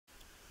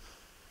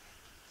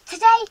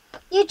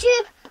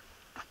YouTube,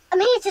 I'm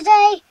here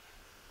today.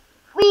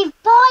 We've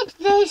bought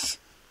this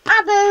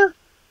Abu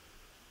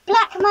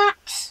Black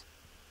Max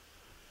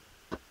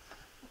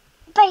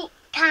bait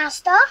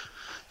caster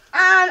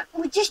and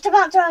we're just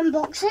about to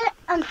unbox it,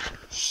 and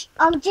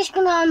I'm just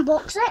going to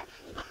unbox it.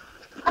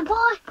 And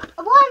while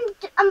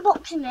I'm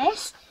unboxing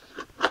this,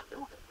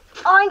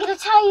 I'm going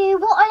to tell you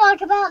what I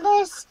like about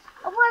this.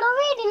 Well,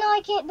 I really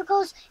like it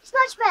because it's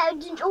much better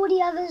than all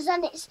the others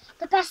and it's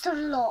the best of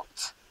the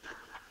lot.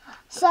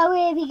 So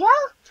here we go.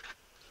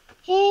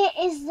 Here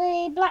is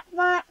the Black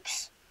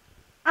Max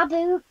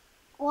Abu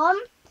one.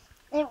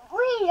 It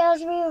really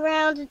does reel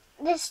around.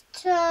 This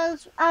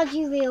turns as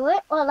you reel it,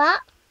 like that,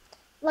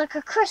 like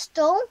a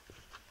crystal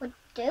would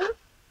do.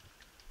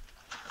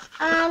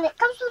 And it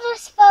comes with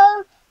this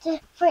foam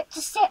for it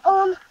to sit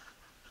on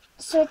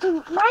so it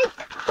doesn't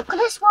break. Because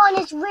this one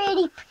is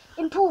really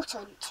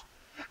important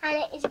and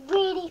it is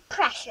really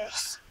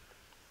precious.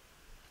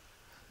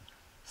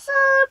 So,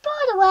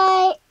 by the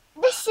way,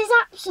 this is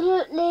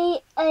absolutely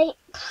a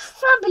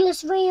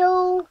fabulous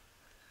reel,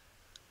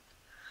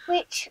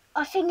 which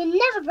I think it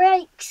never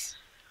breaks.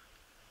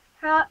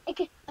 I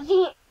think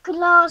it could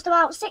last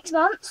about 6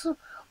 months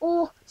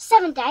or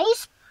 7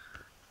 days.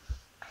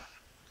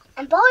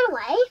 And by the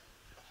way,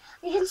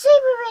 you can see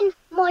we're in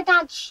my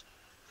dad's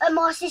and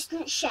my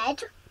assistant's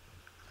shed,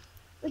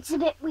 which is a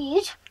bit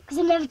weird because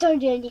I never don't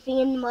do anything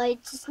in my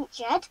assistant's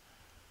shed,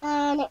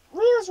 and it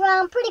reels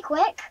around pretty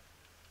quick.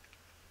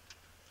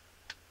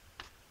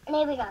 And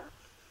here we go.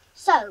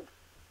 So,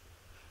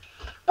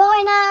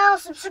 bye now,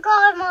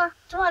 subscribe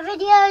to my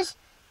videos,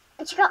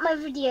 and check out my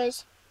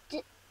videos.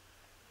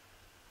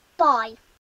 Bye.